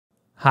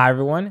Hi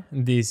everyone,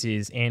 this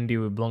is Andy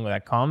with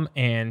Blongo.com,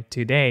 and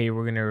today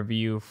we're going to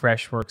review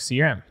Freshworks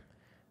CRM.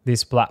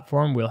 This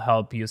platform will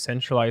help you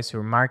centralize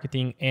your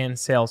marketing and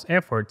sales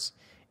efforts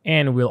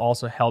and will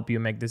also help you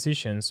make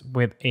decisions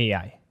with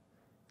AI.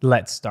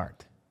 Let's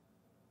start.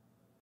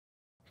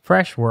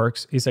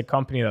 Freshworks is a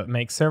company that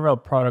makes several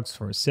products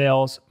for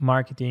sales,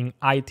 marketing,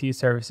 IT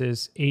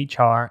services,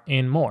 HR,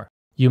 and more.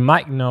 You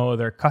might know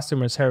their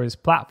customer service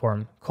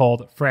platform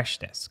called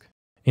Freshdesk.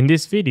 In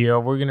this video,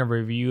 we're going to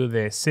review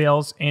the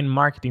sales and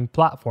marketing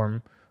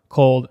platform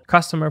called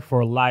Customer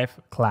for Life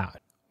Cloud.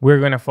 We're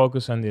going to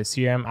focus on the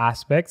CRM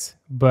aspects,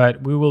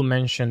 but we will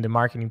mention the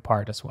marketing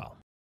part as well.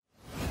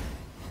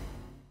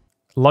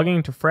 Logging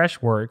into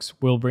Freshworks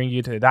will bring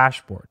you to the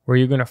dashboard, where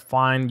you're going to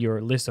find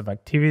your list of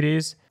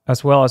activities,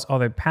 as well as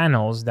other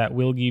panels that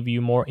will give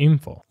you more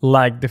info,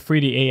 like the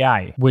 3D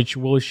AI, which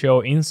will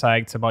show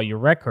insights about your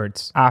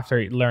records after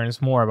it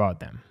learns more about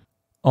them.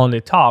 On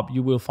the top,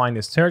 you will find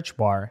the search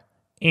bar,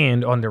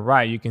 and on the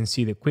right, you can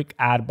see the quick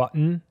add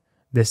button,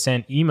 the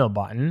send email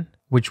button,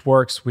 which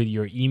works with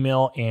your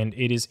email and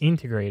it is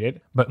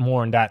integrated, but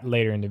more on that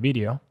later in the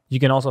video. You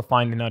can also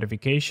find the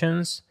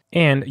notifications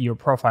and your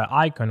profile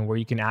icon where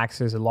you can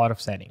access a lot of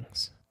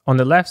settings. On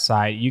the left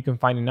side, you can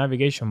find a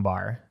navigation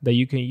bar that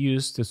you can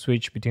use to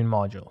switch between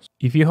modules.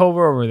 If you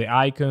hover over the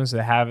icons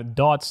that have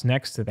dots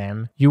next to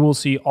them, you will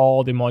see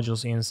all the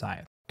modules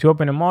inside. To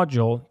open a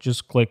module,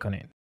 just click on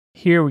it.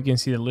 Here we can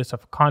see the list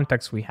of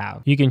contacts we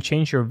have. You can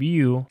change your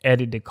view,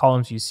 edit the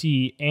columns you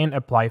see, and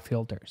apply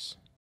filters.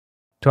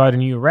 To add a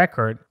new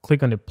record,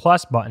 click on the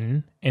plus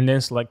button and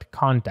then select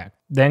contact.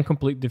 Then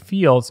complete the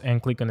fields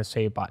and click on the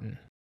save button.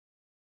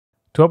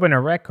 To open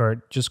a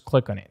record, just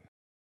click on it.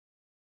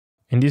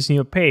 In this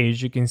new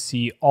page, you can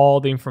see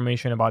all the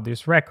information about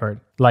this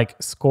record, like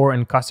score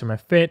and customer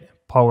fit,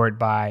 powered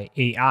by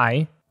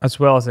AI, as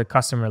well as the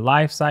customer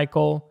life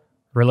cycle,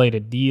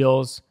 related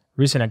deals,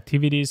 recent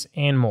activities,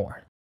 and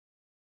more.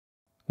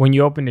 When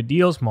you open the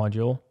Deals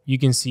module, you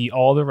can see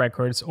all the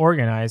records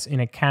organized in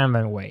a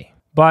Kanban way,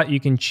 but you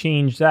can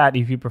change that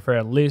if you prefer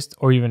a list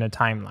or even a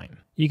timeline.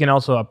 You can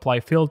also apply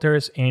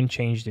filters and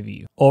change the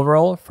view.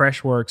 Overall,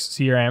 Freshworks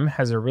CRM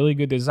has a really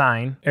good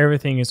design,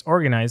 everything is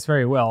organized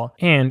very well,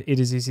 and it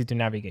is easy to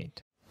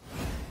navigate.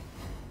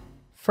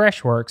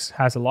 Freshworks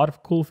has a lot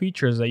of cool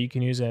features that you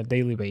can use on a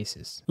daily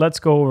basis. Let's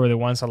go over the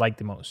ones I like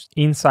the most.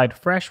 Inside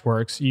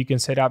Freshworks, you can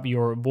set up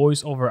your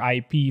voice over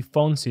IP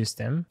phone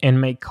system and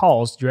make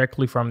calls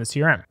directly from the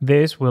CRM.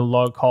 This will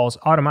log calls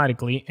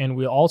automatically and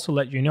will also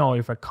let you know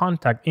if a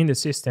contact in the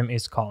system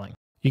is calling.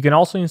 You can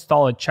also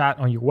install a chat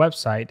on your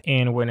website,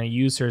 and when a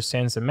user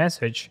sends a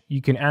message,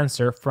 you can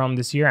answer from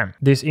the CRM.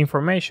 This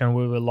information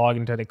will log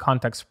into the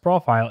contact's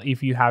profile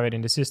if you have it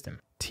in the system.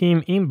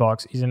 Team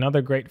Inbox is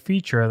another great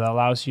feature that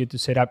allows you to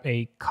set up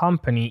a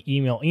company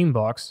email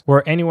inbox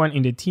where anyone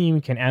in the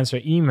team can answer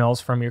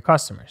emails from your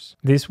customers.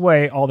 This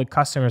way, all the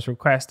customers'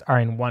 requests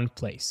are in one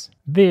place.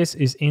 This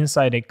is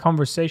inside a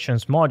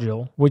Conversations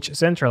module, which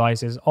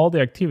centralizes all the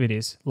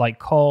activities like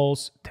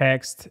calls,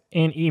 text,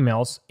 and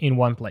emails in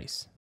one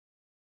place.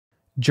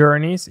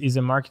 Journeys is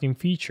a marketing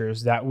feature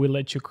that will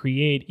let you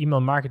create email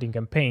marketing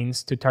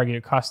campaigns to target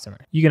your customer.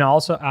 You can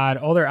also add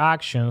other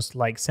actions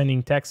like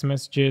sending text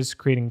messages,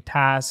 creating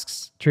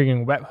tasks,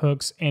 triggering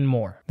webhooks, and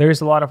more. There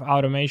is a lot of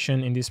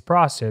automation in this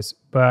process,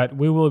 but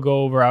we will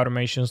go over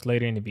automations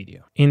later in the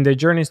video. In the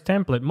Journeys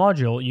template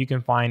module, you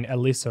can find a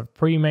list of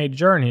pre-made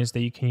journeys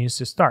that you can use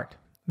to start.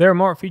 There are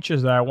more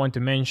features that I want to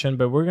mention,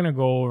 but we're going to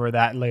go over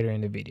that later in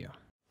the video.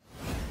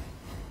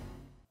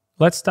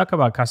 Let's talk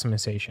about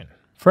customization.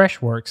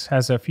 Freshworks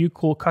has a few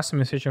cool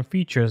customization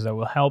features that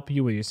will help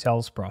you with your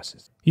sales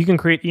process. You can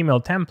create email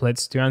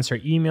templates to answer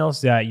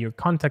emails that your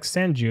contacts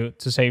send you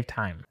to save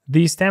time.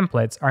 These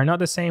templates are not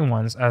the same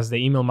ones as the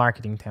email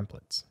marketing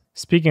templates.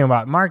 Speaking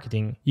about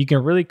marketing, you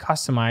can really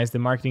customize the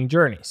marketing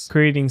journeys,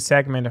 creating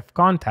segments of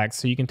contacts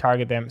so you can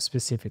target them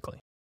specifically.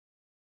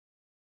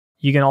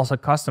 You can also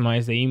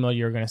customize the email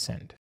you're going to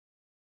send.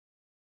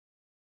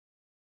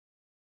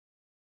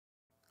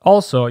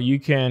 Also, you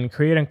can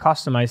create and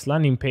customize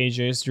landing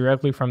pages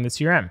directly from the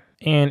CRM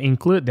and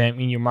include them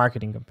in your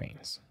marketing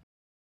campaigns.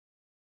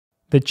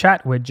 The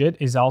chat widget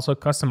is also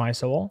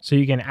customizable, so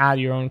you can add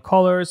your own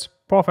colors,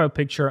 profile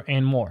picture,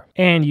 and more.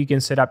 And you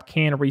can set up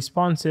canned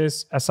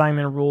responses,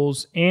 assignment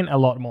rules, and a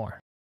lot more.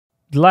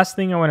 The last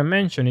thing I want to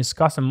mention is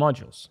custom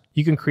modules.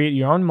 You can create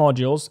your own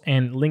modules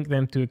and link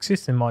them to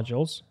existing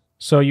modules,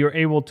 so you're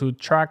able to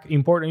track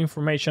important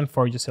information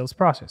for your sales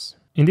process.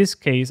 In this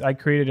case, I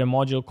created a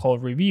module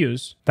called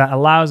Reviews that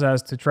allows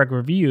us to track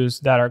reviews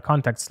that our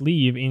contacts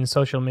leave in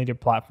social media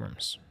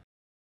platforms.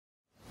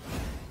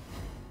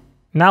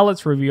 Now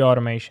let's review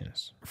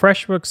automations.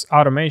 Freshworks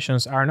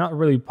automations are not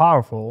really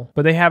powerful,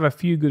 but they have a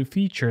few good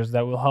features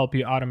that will help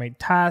you automate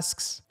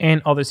tasks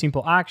and other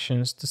simple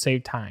actions to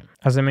save time.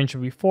 As I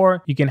mentioned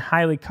before, you can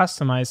highly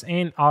customize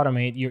and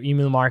automate your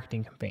email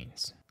marketing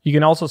campaigns. You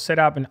can also set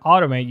up and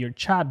automate your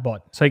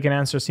chatbot so you can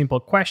answer simple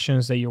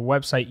questions that your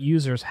website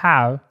users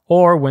have,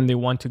 or when they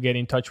want to get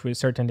in touch with a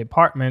certain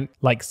department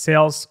like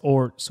sales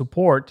or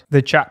support,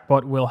 the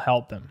chatbot will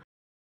help them.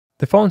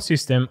 The phone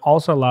system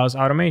also allows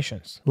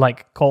automations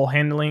like call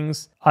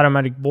handlings,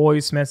 automatic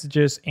voice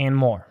messages, and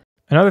more.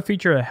 Another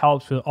feature that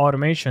helps with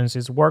automations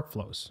is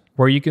workflows,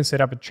 where you can set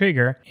up a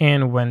trigger,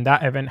 and when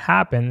that event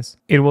happens,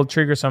 it will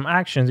trigger some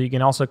actions that you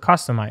can also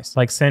customize,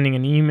 like sending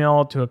an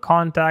email to a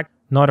contact,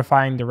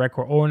 notifying the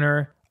record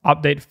owner,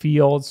 update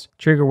fields,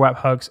 trigger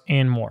webhooks,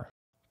 and more.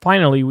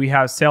 Finally, we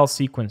have sales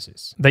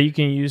sequences that you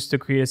can use to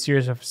create a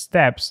series of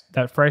steps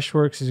that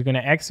Freshworks is going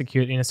to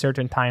execute in a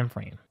certain time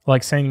frame,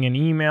 like sending an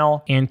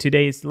email and 2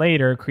 days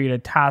later create a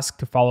task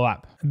to follow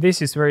up.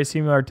 This is very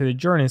similar to the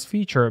journeys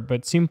feature,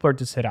 but simpler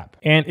to set up,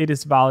 and it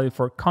is valid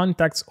for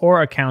contacts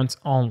or accounts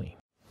only.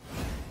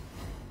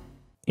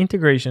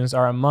 Integrations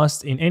are a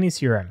must in any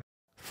CRM.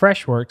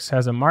 Freshworks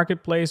has a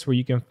marketplace where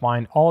you can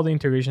find all the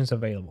integrations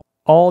available.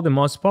 All the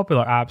most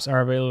popular apps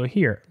are available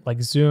here,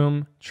 like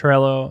Zoom,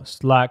 Trello,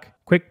 Slack,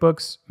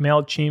 QuickBooks,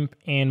 MailChimp,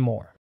 and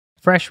more.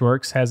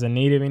 Freshworks has a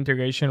native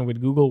integration with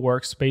Google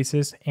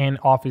Workspaces and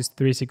Office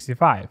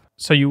 365,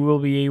 so you will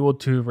be able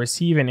to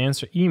receive and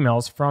answer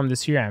emails from the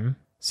CRM,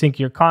 sync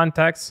your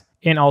contacts,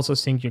 and also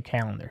sync your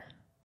calendar.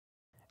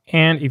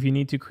 And if you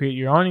need to create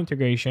your own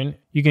integration,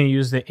 you can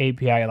use the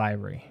API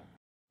library.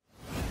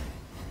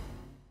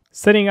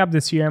 Setting up the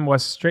CRM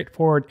was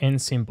straightforward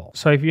and simple,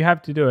 so if you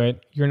have to do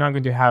it, you're not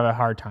going to have a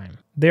hard time.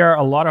 There are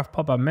a lot of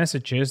pop-up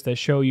messages that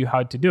show you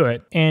how to do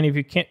it, and if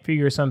you can't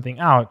figure something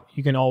out,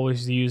 you can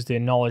always use the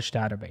knowledge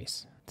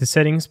database. The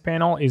settings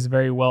panel is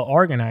very well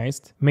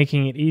organized,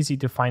 making it easy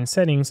to find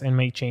settings and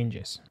make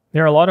changes.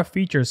 There are a lot of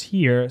features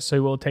here, so it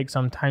will take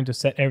some time to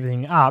set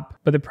everything up,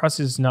 but the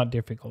process is not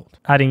difficult.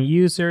 Adding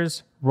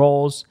users,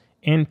 roles,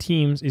 and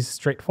teams is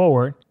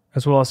straightforward,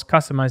 as well as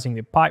customizing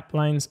the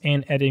pipelines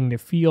and editing the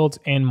fields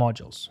and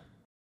modules.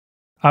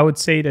 I would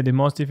say that the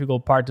most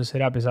difficult part to set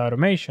up is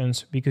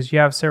automations because you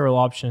have several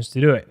options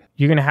to do it.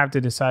 You're going to have to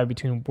decide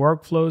between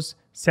workflows,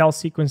 sales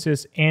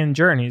sequences, and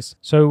journeys,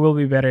 so it will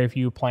be better if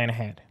you plan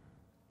ahead.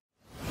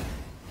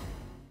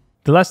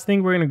 The last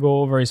thing we're going to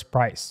go over is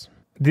price.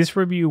 This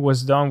review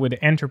was done with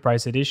the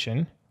Enterprise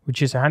Edition,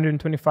 which is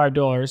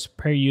 $125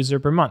 per user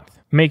per month,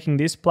 making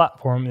this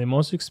platform the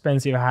most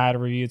expensive I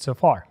had reviewed so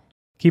far.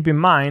 Keep in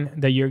mind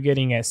that you're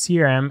getting a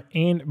CRM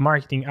and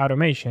marketing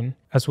automation,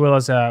 as well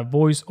as a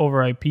voice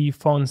over IP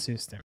phone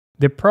system.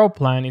 The Pro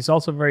plan is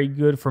also very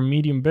good for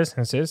medium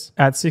businesses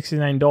at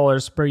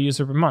 $69 per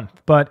user per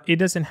month, but it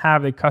doesn't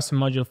have the custom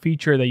module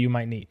feature that you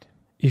might need.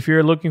 If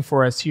you're looking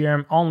for a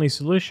CRM-only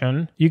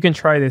solution, you can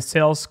try the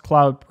Sales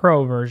Cloud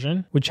Pro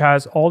version, which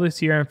has all the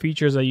CRM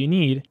features that you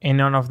need and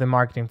none of the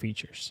marketing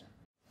features.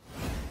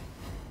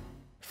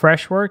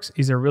 Freshworks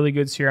is a really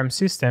good CRM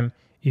system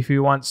if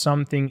you want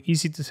something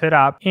easy to set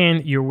up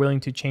and you're willing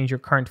to change your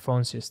current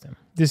phone system.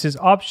 This is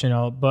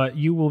optional, but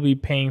you will be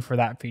paying for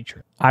that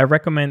feature. I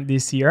recommend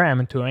this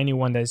CRM to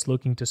anyone that is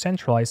looking to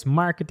centralize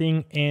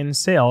marketing and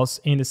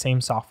sales in the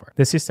same software.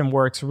 The system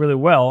works really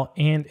well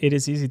and it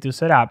is easy to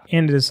set up,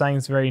 and the design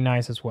is very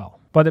nice as well.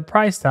 But the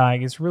price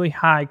tag is really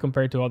high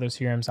compared to other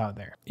CRMs out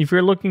there. If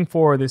you're looking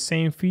for the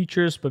same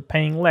features but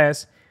paying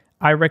less,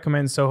 I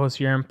recommend Zoho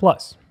CRM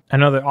Plus.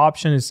 Another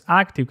option is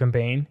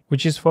ActiveCampaign,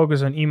 which is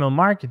focused on email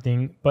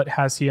marketing but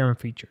has CRM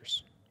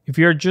features. If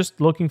you're just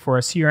looking for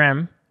a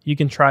CRM, you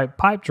can try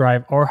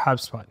Pipedrive or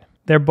HubSpot.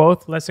 They're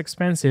both less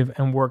expensive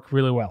and work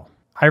really well.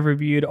 I've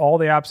reviewed all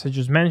the apps I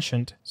just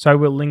mentioned, so I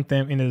will link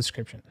them in the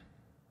description.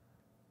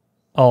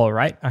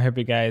 Alright, I hope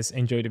you guys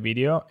enjoyed the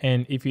video,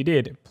 and if you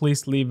did,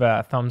 please leave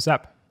a thumbs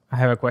up. I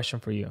have a question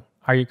for you.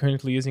 Are you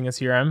currently using a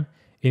CRM?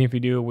 And if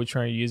you do, which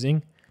one are you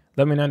using?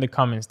 Let me know in the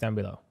comments down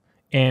below.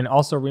 And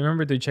also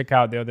remember to check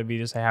out the other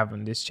videos I have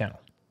on this channel.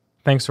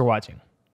 Thanks for watching.